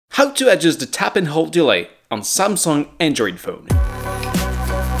how to adjust the tap and hold delay on Samsung Android phone.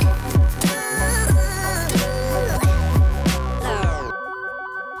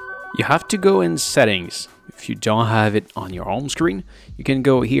 You have to go in settings. If you don't have it on your home screen, you can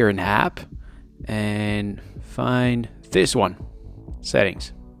go here in app and find this one,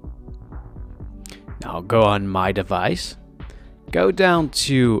 settings. Now go on my device, go down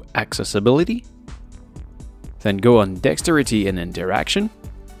to accessibility, then go on dexterity and interaction.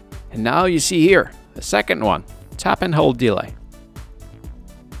 And now you see here, the second one, tap and hold delay.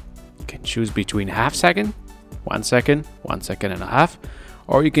 You can choose between half second, 1 second, 1 second and a half,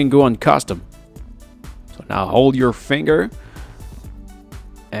 or you can go on custom. So now hold your finger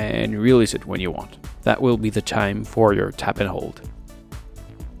and release it when you want. That will be the time for your tap and hold.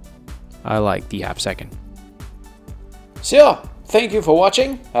 I like the half second. So, thank you for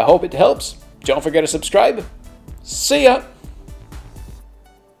watching. I hope it helps. Don't forget to subscribe. See ya!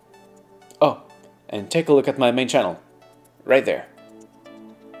 Oh, and take a look at my main channel. Right there.